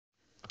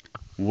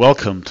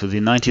Welcome to the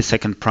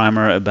 90-second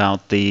primer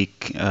about the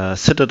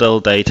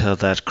Citadel data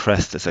that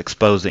Crest is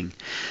exposing.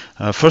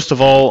 First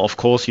of all, of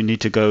course, you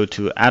need to go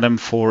to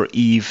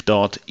A4E.eu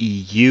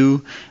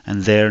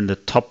and there in the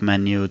top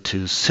menu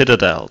to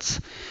Citadels.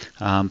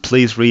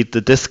 Please read the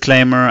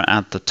disclaimer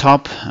at the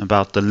top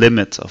about the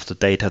limits of the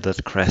data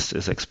that Crest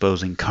is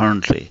exposing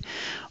currently.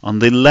 On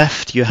the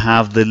left you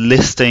have the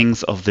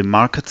listings of the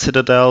market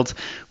citadels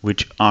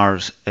which are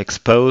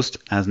exposed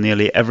as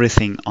nearly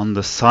everything on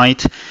the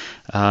site.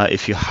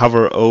 If you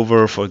hover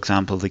over, for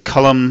example, the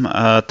column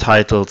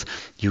titles,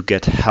 you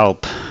get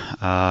help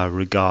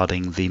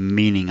regarding the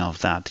meaning of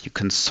that. You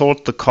can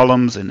sort the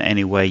columns in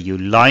any way you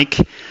like,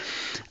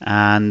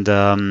 and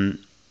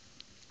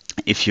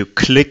if you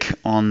click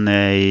on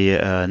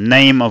a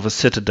name of a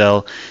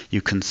citadel,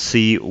 you can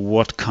see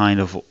what kind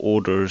of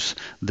orders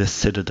this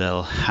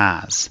citadel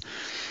has.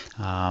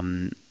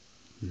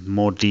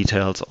 More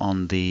details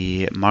on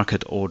the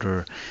market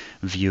order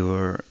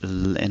viewer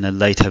in a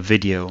later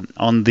video.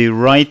 On the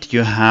right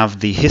you have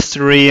the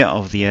history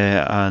of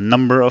the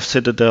number of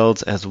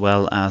citadels as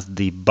well as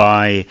the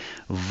buy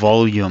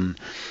volume,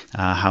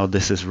 how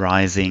this is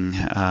rising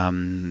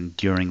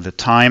during the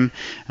time,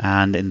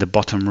 and in the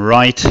bottom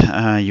right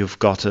you've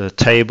got a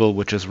table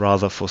which is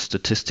rather for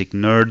statistic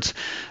nerds.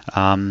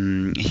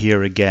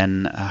 Here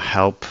again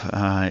help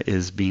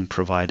is being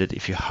provided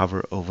if you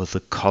hover over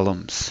the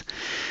columns.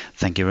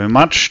 Thank you very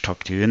much.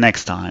 Talk to you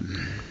next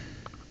time.